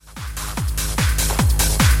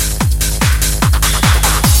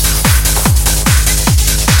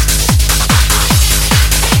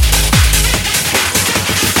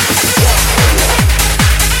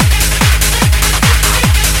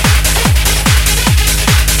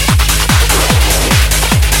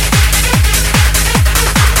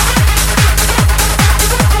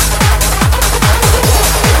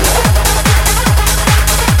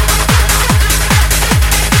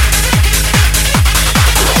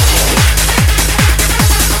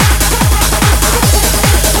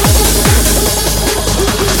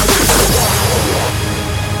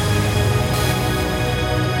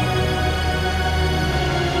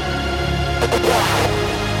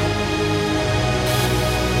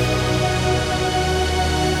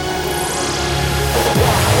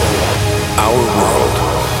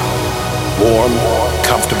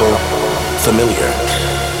comfortable, familiar.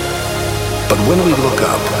 But when we look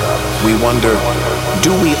up, we wonder,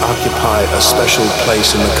 do we occupy a special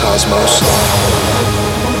place in the cosmos?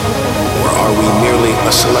 Or are we merely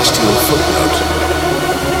a celestial footnote?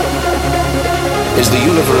 Is the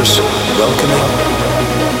universe welcoming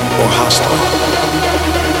or hostile?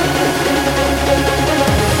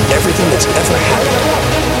 Everything that's ever happened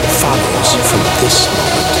follows from this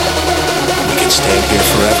moment. We can stand here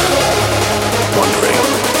forever, wondering,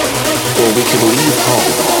 or we can leave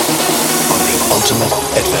home on the ultimate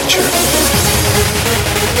adventure.